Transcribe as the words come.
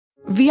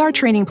VR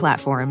training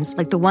platforms,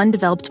 like the one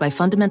developed by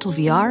Fundamental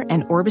VR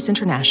and Orbis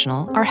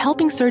International, are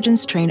helping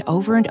surgeons train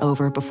over and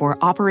over before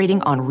operating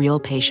on real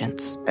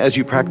patients. As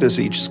you practice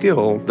each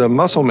skill, the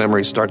muscle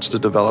memory starts to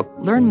develop.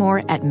 Learn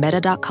more at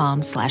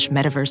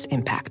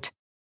meta.com/metaverseimpact.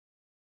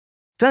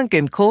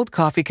 Dunkin' cold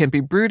coffee can be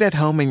brewed at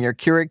home in your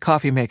Keurig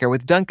coffee maker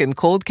with Dunkin'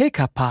 cold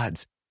K-Cup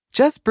pods.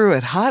 Just brew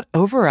it hot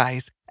over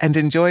ice and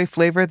enjoy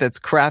flavor that's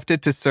crafted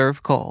to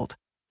serve cold.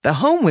 The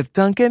home with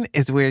Dunkin'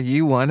 is where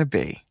you want to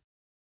be.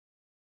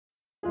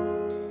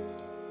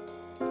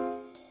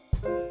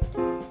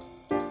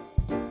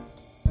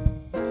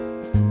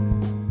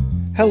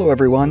 Hello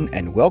everyone,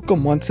 and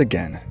welcome once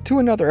again to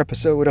another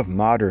episode of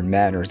Modern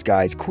Manners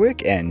Guy's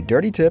quick and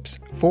dirty tips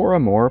for a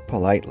more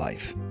polite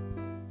life.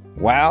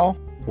 Wow.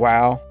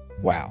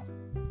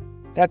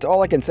 That's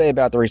all I can say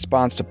about the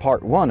response to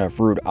part 1 of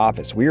Rude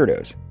Office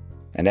Weirdos.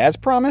 And as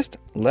promised,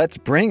 let's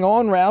bring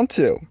on round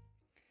 2.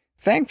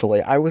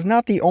 Thankfully, I was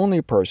not the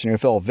only person who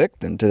fell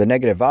victim to the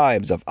negative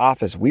vibes of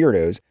office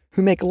weirdos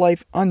who make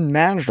life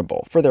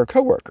unmanageable for their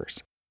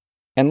coworkers.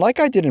 And like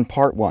I did in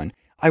part 1,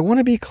 I want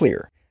to be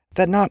clear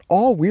that not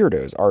all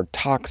weirdos are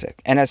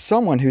toxic, and as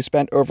someone who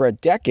spent over a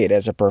decade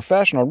as a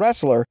professional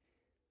wrestler,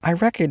 I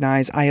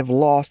recognize I have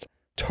lost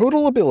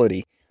total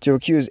ability to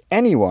accuse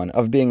anyone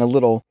of being a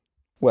little,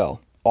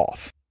 well,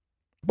 off.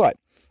 But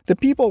the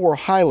people we're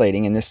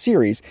highlighting in this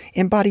series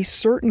embody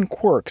certain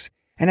quirks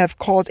and have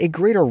caused a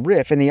greater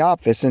rift in the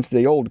office since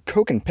the old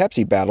Coke and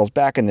Pepsi battles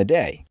back in the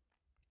day.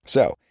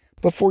 So,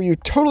 before you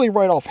totally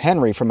write off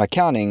Henry from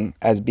accounting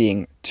as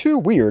being too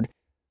weird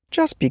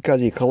just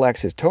because he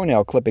collects his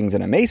toenail clippings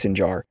in a mason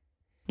jar,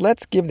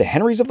 let's give the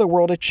Henrys of the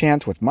world a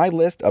chance with my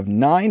list of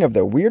 9 of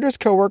the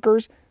weirdest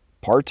coworkers,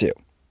 part 2.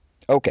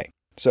 Okay,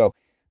 so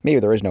maybe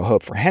there is no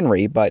hope for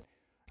Henry, but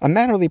a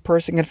mannerly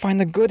person can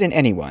find the good in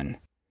anyone.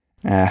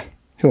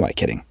 Who am I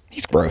kidding?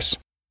 He's gross.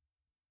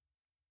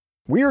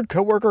 Weird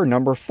coworker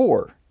number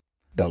 4,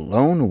 the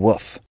lone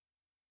wolf.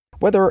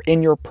 Whether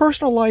in your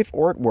personal life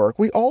or at work,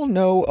 we all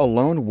know a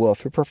lone wolf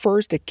who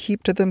prefers to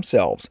keep to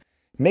themselves,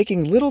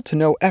 making little to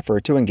no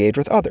effort to engage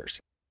with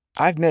others.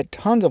 I've met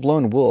tons of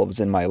lone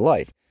wolves in my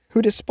life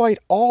who, despite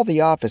all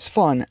the office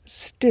fun,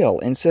 still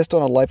insist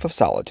on a life of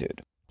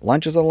solitude.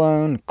 Lunches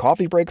alone,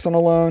 coffee breaks on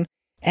alone,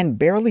 and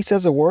barely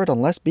says a word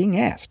unless being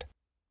asked.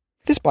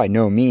 This by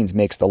no means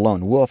makes the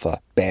lone wolf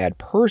a bad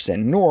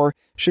person, nor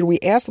should we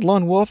ask the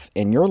lone wolf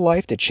in your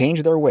life to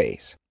change their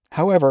ways.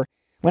 However,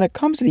 when it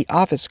comes to the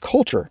office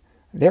culture,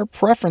 their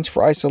preference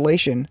for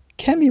isolation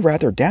can be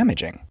rather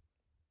damaging.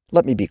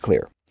 Let me be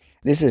clear.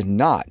 This is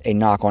not a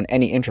knock on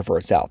any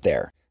introverts out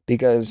there,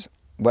 because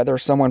whether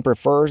someone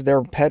prefers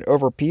their pet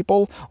over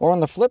people or on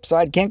the flip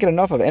side can't get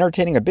enough of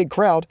entertaining a big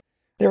crowd,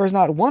 there is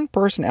not one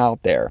person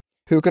out there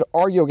who could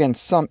argue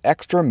against some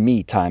extra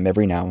me time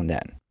every now and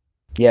then.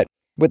 Yet,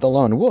 with the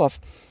lone wolf,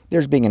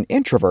 there's being an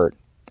introvert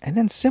and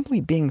then simply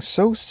being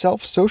so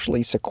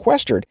self-socially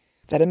sequestered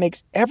that it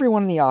makes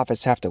everyone in the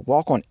office have to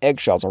walk on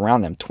eggshells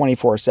around them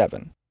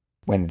 24/7.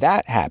 When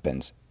that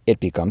happens, it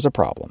becomes a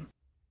problem.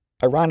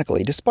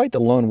 Ironically, despite the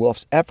lone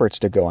wolf's efforts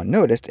to go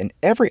unnoticed, in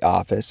every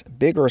office,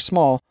 big or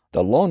small,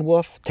 the lone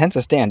wolf tends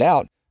to stand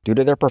out due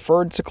to their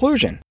preferred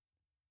seclusion.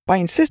 By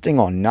insisting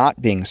on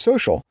not being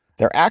social,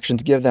 their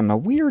actions give them a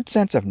weird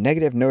sense of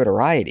negative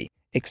notoriety,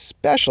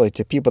 especially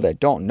to people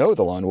that don't know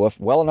the lone wolf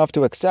well enough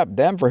to accept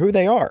them for who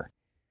they are.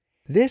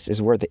 This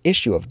is where the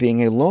issue of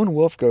being a lone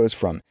wolf goes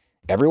from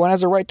everyone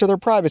has a right to their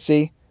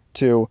privacy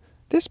to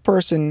this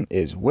person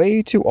is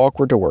way too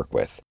awkward to work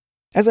with.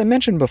 As I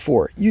mentioned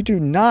before, you do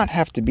not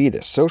have to be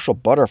the social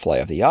butterfly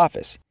of the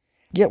office.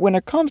 Yet when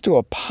it comes to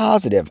a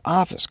positive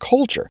office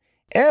culture,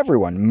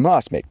 everyone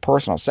must make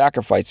personal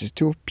sacrifices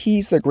to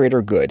appease the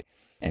greater good.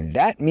 And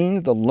that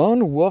means the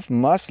lone wolf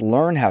must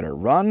learn how to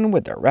run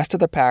with the rest of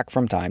the pack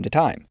from time to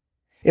time.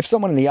 If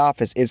someone in the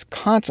office is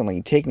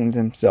constantly taking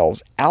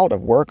themselves out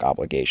of work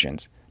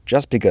obligations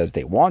just because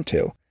they want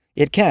to,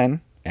 it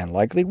can, and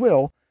likely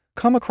will,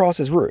 come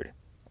across as rude,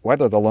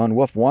 whether the lone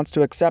wolf wants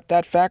to accept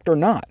that fact or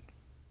not.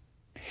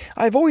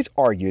 I've always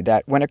argued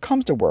that when it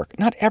comes to work,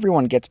 not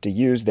everyone gets to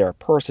use their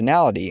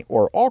personality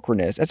or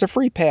awkwardness as a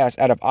free pass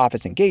out of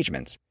office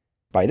engagements.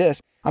 By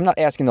this, I'm not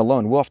asking the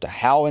lone wolf to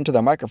howl into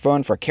the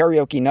microphone for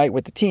karaoke night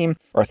with the team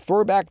or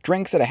throw back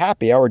drinks at a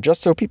happy hour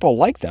just so people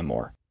like them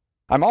more.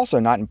 I'm also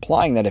not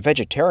implying that a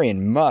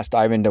vegetarian must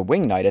dive into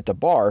wing night at the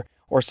bar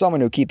or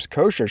someone who keeps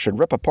kosher should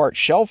rip apart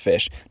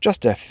shellfish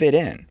just to fit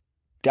in.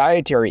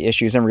 Dietary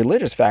issues and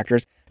religious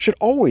factors should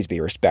always be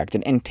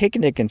respected and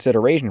taken into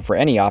consideration for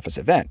any office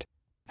event.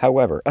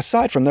 However,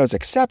 aside from those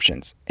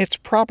exceptions, it's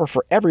proper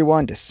for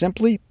everyone to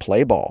simply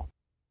play ball.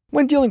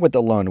 When dealing with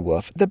the lone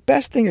wolf, the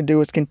best thing to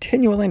do is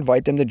continually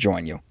invite them to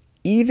join you,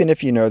 even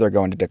if you know they're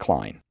going to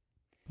decline.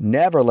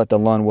 Never let the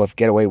lone wolf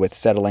get away with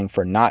settling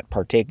for not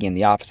partaking in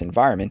the office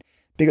environment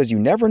because you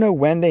never know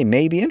when they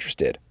may be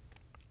interested.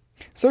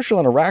 Social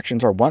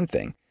interactions are one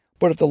thing,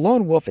 but if the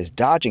lone wolf is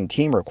dodging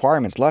team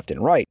requirements left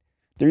and right,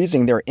 they're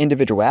using their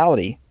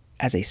individuality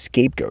as a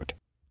scapegoat.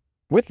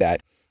 With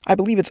that, I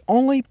believe it's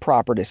only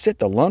proper to sit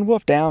the lone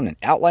wolf down and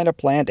outline a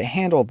plan to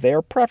handle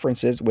their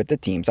preferences with the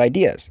team's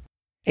ideas.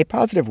 A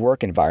positive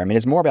work environment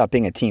is more about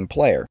being a team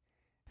player.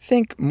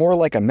 Think more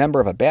like a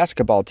member of a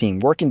basketball team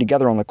working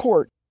together on the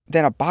court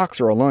than a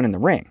boxer alone in the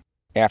ring.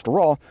 After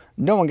all,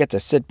 no one gets to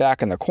sit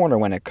back in the corner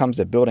when it comes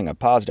to building a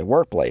positive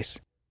workplace.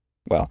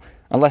 Well,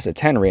 unless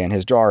it's Henry and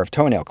his jar of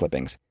toenail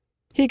clippings.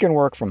 He can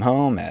work from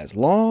home as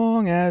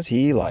long as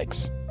he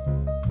likes.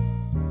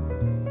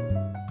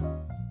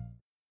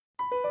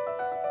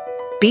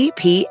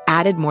 BP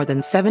added more than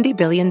 $70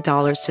 billion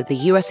to the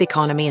U.S.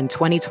 economy in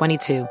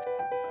 2022.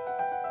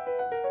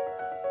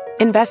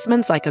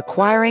 Investments like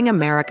acquiring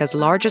America's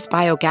largest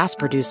biogas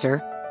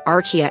producer,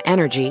 Archaea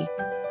Energy,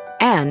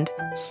 and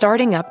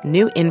starting up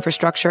new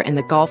infrastructure in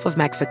the Gulf of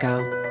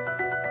Mexico.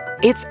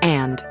 It's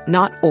and,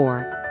 not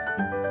or.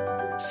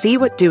 See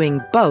what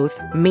doing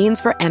both means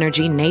for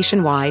energy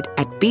nationwide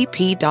at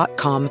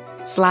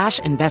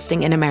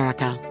bp.com/investing in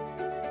America.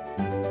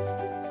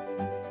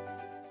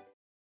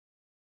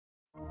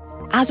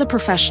 As a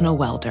professional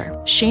welder,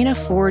 Shayna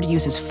Ford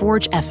uses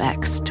Forge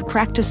FX to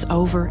practice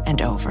over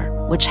and over,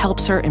 which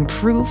helps her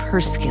improve her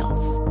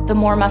skills. The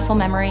more muscle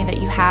memory that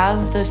you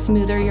have, the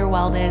smoother your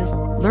weld is.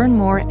 Learn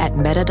more at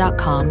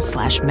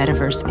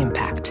meta.com/metaverse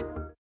impact.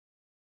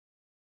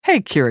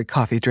 Hey, Keurig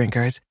coffee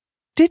drinkers.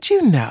 Did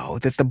you know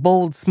that the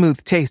bold,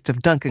 smooth taste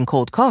of Dunkin'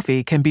 cold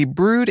coffee can be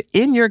brewed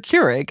in your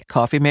Keurig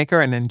coffee maker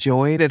and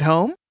enjoyed at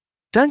home?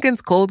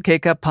 Dunkin's cold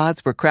K-Cup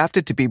pods were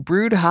crafted to be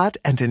brewed hot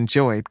and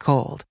enjoyed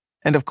cold.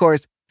 And of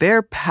course,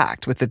 they're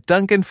packed with the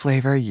Dunkin'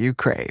 flavor you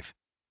crave.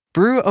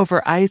 Brew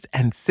over ice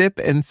and sip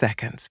in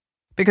seconds.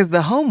 Because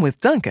the home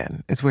with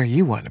Dunkin' is where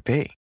you want to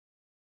be.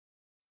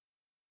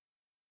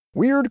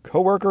 Weird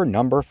coworker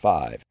number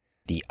 5,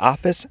 the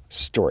office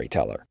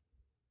storyteller.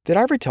 Did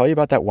I ever tell you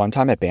about that one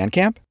time at band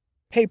camp?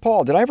 Hey,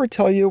 Paul, did I ever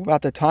tell you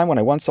about the time when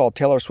I once saw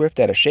Taylor Swift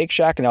at a Shake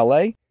Shack in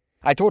L.A.?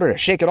 I told her to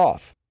shake it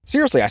off.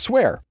 Seriously, I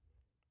swear.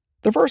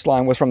 The first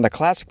line was from the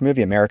classic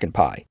movie American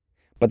Pie.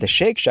 But the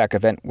Shake Shack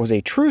event was a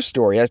true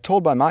story as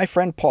told by my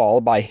friend Paul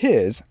by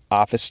his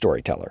office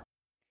storyteller.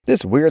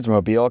 This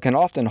Weirdsmobile can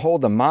often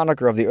hold the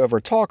moniker of the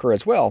overtalker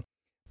as well,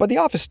 but the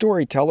office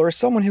storyteller is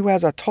someone who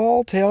has a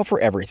tall tale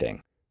for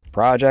everything.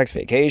 Projects,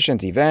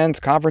 vacations, events,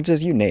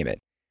 conferences, you name it.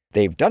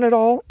 They've done it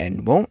all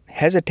and won't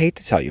hesitate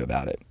to tell you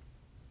about it.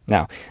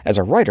 Now, as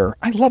a writer,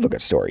 I love a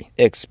good story,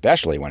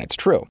 especially when it's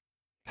true.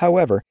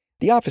 However,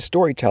 the office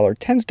storyteller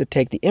tends to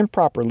take the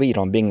improper lead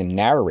on being the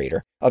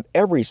narrator of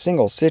every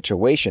single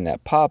situation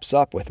that pops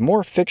up with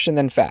more fiction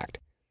than fact,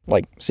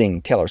 like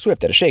seeing Taylor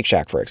Swift at a Shake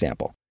Shack, for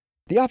example.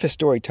 The office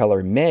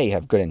storyteller may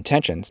have good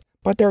intentions,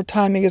 but their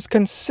timing is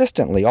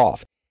consistently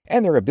off,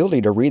 and their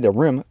ability to read the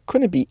room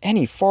couldn't be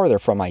any farther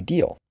from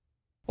ideal.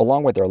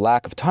 Along with their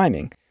lack of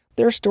timing,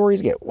 their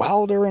stories get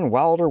wilder and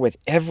wilder with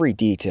every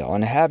detail,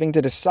 and having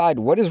to decide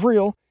what is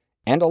real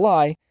and a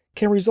lie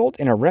can result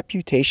in a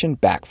reputation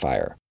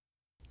backfire.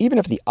 Even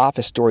if the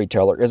office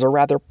storyteller is a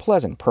rather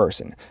pleasant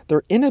person,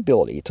 their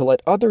inability to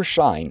let others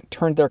shine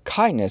turned their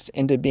kindness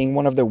into being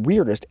one of the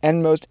weirdest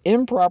and most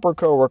improper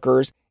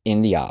coworkers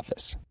in the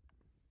office.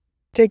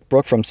 Take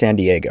Brooke from San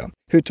Diego,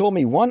 who told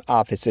me one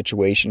office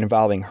situation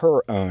involving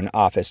her own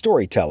office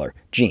storyteller,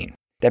 Jean,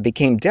 that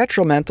became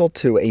detrimental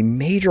to a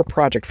major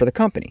project for the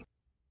company.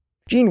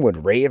 Jean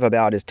would rave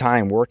about his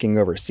time working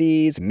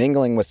overseas,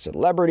 mingling with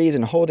celebrities,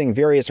 and holding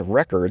various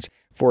records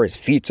for his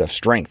feats of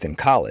strength in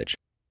college.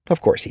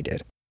 Of course he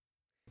did.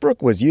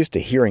 Brooke was used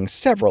to hearing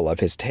several of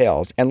his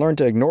tales and learned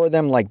to ignore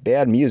them like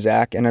bad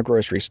muzak in a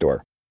grocery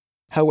store.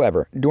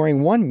 However,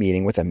 during one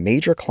meeting with a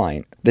major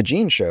client, the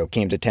Jean Show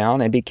came to town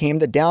and became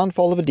the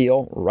downfall of a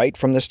deal right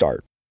from the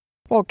start.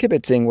 While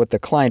kibitzing with the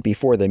client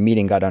before the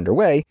meeting got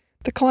underway,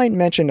 the client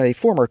mentioned a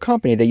former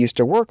company they used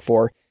to work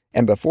for,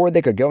 and before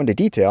they could go into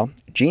detail,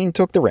 Jean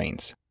took the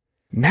reins.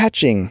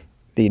 Matching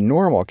the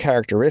normal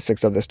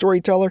characteristics of the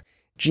storyteller,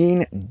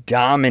 Jean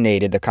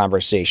dominated the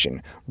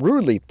conversation,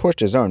 rudely pushed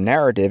his own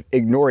narrative,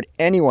 ignored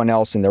anyone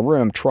else in the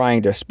room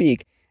trying to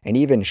speak, and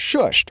even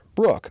shushed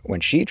Brooke when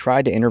she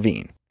tried to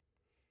intervene.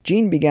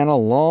 Jean began a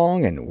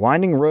long and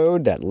winding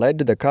road that led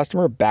to the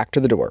customer back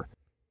to the door.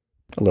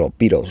 A little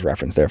Beatles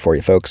reference there for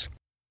you folks.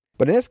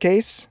 But in this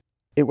case,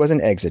 it was an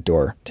exit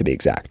door, to be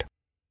exact.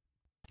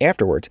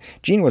 Afterwards,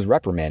 Jean was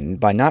reprimanded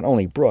by not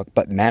only Brooke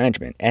but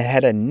management and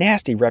had a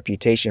nasty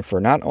reputation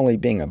for not only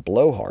being a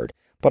blowhard,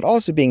 but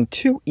also being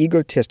too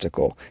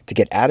egotistical to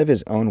get out of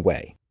his own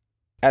way.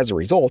 As a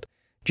result,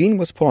 Jean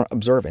was put on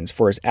observance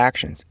for his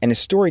actions, and his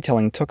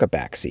storytelling took a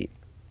backseat.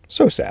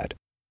 So sad.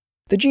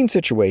 The Jean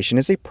situation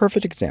is a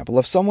perfect example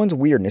of someone's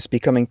weirdness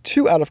becoming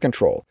too out of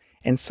control,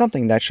 and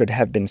something that should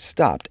have been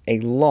stopped a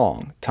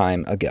long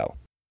time ago.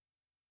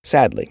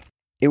 Sadly,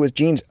 it was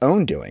Jean's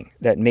own doing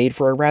that made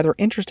for a rather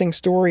interesting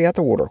story at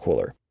the water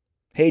cooler.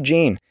 Hey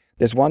Jean,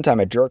 this one time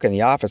a jerk in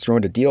the office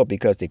ruined a deal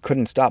because they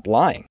couldn't stop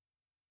lying.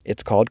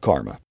 It's called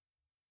karma.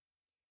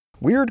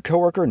 Weird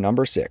coworker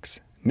number 6,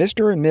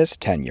 Mr. and Miss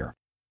Tenure.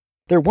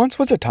 There once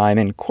was a time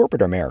in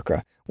corporate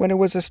America when it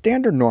was a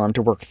standard norm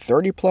to work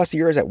 30-plus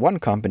years at one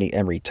company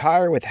and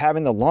retire with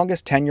having the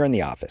longest tenure in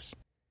the office.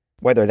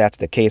 Whether that's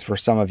the case for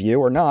some of you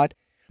or not,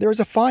 there is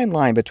a fine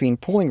line between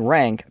pulling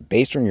rank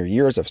based on your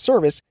years of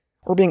service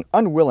or being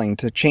unwilling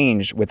to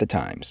change with the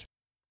times.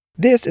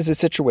 This is a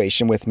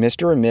situation with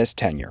Mr. and Miss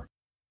Tenure,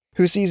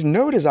 who sees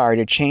no desire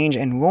to change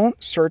and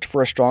won't search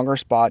for a stronger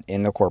spot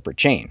in the corporate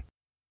chain.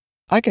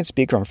 I can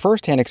speak from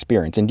firsthand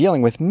experience in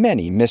dealing with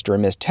many Mr.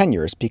 and Miss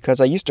Tenures because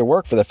I used to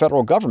work for the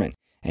federal government,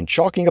 and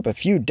chalking up a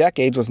few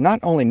decades was not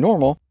only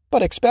normal,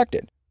 but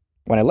expected.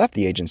 When I left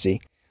the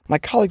agency, my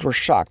colleagues were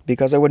shocked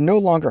because I would no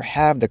longer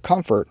have the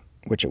comfort,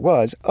 which it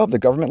was, of the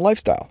government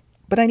lifestyle.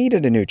 But I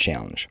needed a new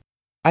challenge.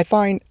 I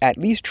find at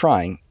least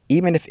trying,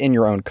 even if in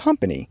your own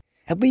company,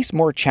 at least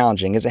more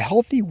challenging is a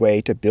healthy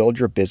way to build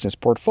your business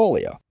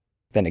portfolio.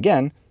 Then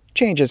again,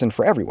 change isn't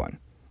for everyone,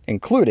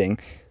 including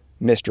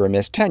Mr. and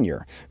Miss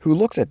Tenure, who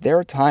looks at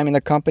their time in the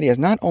company as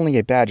not only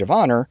a badge of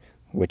honor,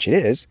 which it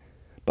is,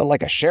 but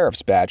like a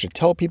sheriff's badge to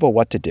tell people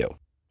what to do,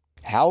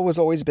 how it was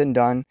always been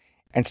done,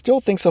 and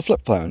still thinks a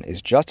flip phone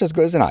is just as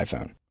good as an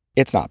iPhone.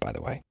 It's not, by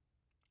the way.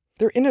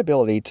 Their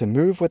inability to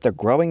move with the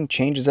growing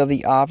changes of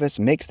the office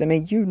makes them a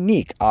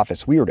unique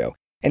office weirdo,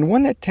 and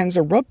one that tends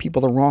to rub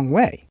people the wrong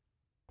way.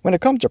 When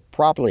it comes to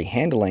properly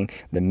handling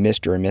the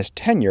Mr. and Miss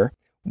Tenure,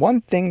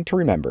 one thing to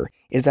remember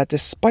is that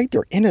despite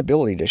their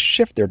inability to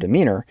shift their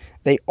demeanor,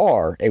 they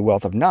are a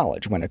wealth of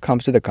knowledge when it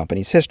comes to the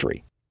company's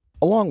history.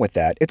 Along with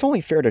that, it's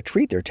only fair to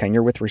treat their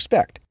tenure with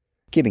respect,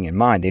 keeping in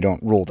mind they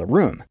don't rule the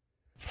room.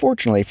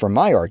 Fortunately for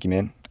my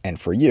argument, and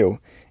for you,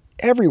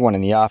 everyone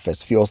in the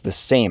office feels the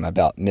same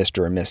about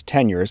Mr. and Miss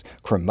Tenure's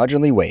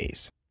curmudgeonly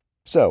ways.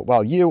 So,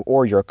 while you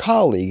or your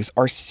colleagues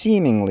are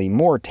seemingly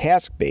more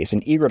task-based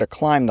and eager to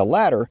climb the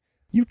ladder,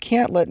 you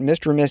can't let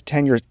Mr. and Miss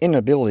Tenure's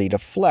inability to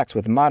flex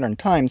with modern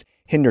times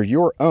hinder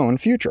your own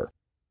future.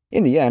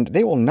 In the end,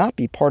 they will not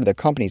be part of the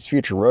company's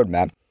future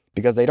roadmap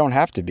because they don't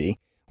have to be,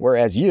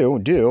 whereas you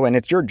do, and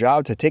it's your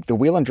job to take the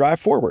wheel and drive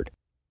forward.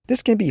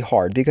 This can be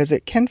hard because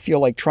it can feel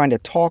like trying to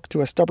talk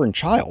to a stubborn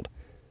child.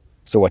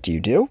 So what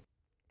do?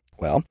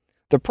 Well,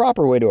 the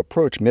proper way to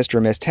approach Mr.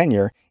 and Miss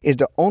Tenure is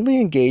to only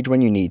engage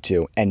when you need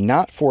to and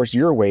not force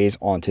your ways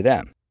onto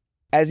them.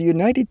 As a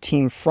united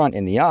team front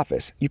in the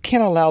office, you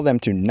can't allow them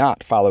to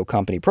not follow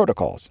company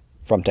protocols,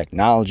 from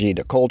technology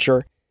to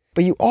culture,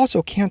 but you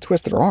also can't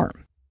twist their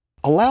arm.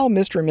 Allow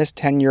Mr. and Miss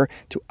Tenure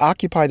to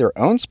occupy their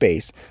own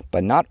space,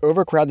 but not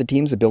overcrowd the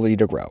team's ability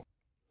to grow.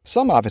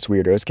 Some office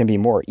weirdos can be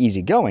more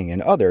easygoing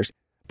than others,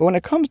 but when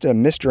it comes to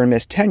Mr. and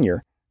Miss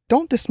Tenure,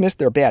 don't dismiss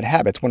their bad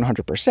habits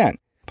 100%,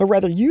 but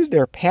rather use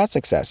their past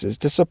successes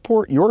to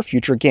support your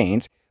future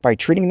gains by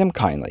treating them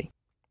kindly.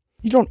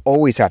 You don't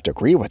always have to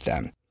agree with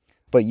them,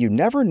 but you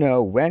never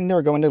know when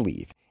they're going to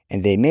leave,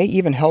 and they may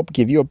even help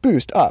give you a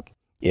boost up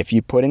if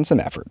you put in some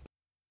effort.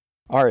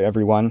 All right,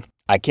 everyone,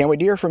 I can't wait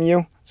to hear from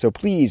you, so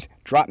please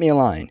drop me a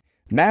line,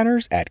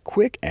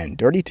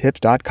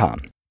 manners@quickanddirtytips.com.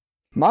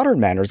 Modern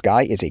Manners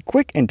Guy is a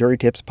Quick and Dirty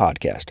Tips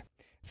podcast.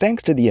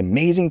 Thanks to the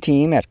amazing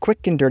team at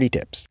Quick and Dirty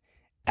Tips,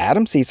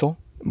 Adam Cecil,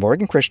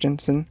 Morgan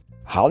Christensen,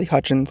 Holly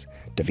Hutchins,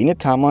 Davina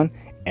Tomlin,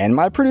 and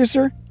my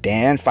producer,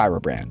 Dan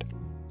Firebrand.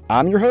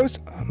 I'm your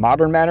host,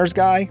 Modern Manners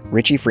Guy,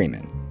 Richie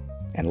Freeman.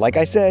 And like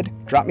I said,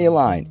 drop me a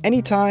line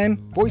anytime,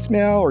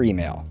 voicemail or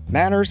email,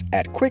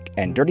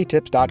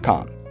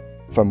 manners@quickanddirtytips.com.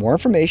 For more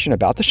information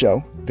about the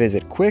show,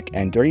 visit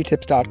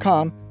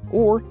quickanddirtytips.com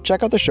or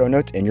check out the show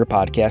notes in your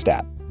podcast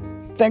app.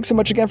 Thanks so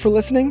much again for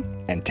listening,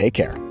 and take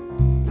care.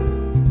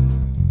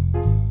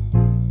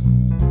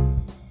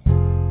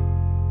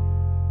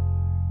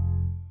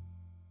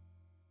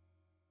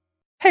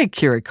 Hey,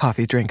 Keurig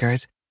coffee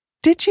drinkers.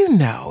 Did you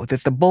know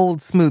that the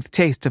bold, smooth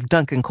taste of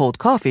Dunkin' cold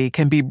coffee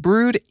can be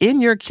brewed in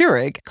your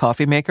Keurig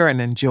coffee maker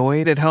and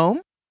enjoyed at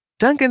home?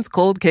 Dunkin's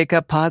cold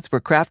K-Cup pods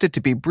were crafted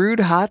to be brewed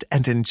hot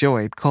and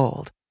enjoyed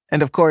cold.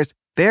 And of course,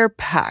 they're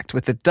packed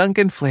with the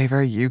Dunkin'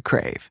 flavor you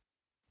crave.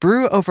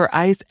 Brew over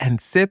ice and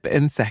sip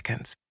in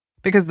seconds.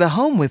 Because the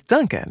home with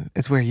Dunkin'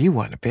 is where you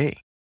want to be.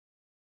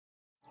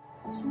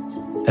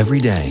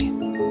 Every day,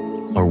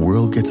 our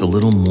world gets a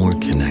little more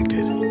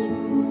connected,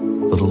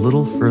 but a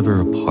little further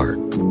apart.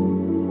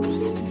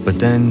 But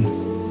then,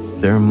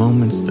 there are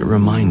moments that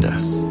remind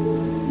us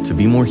to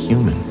be more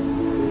human.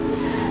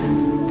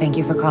 Thank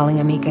you for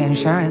calling Amica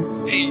Insurance.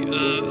 Hey,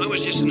 I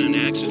was just in an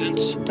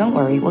accident. Don't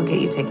worry, we'll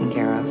get you taken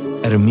care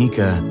of. At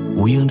Amica,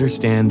 we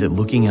understand that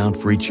looking out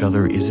for each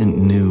other isn't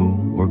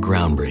new or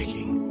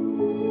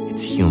groundbreaking.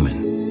 It's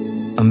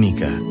human.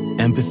 Amica,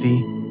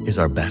 empathy is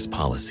our best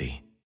policy.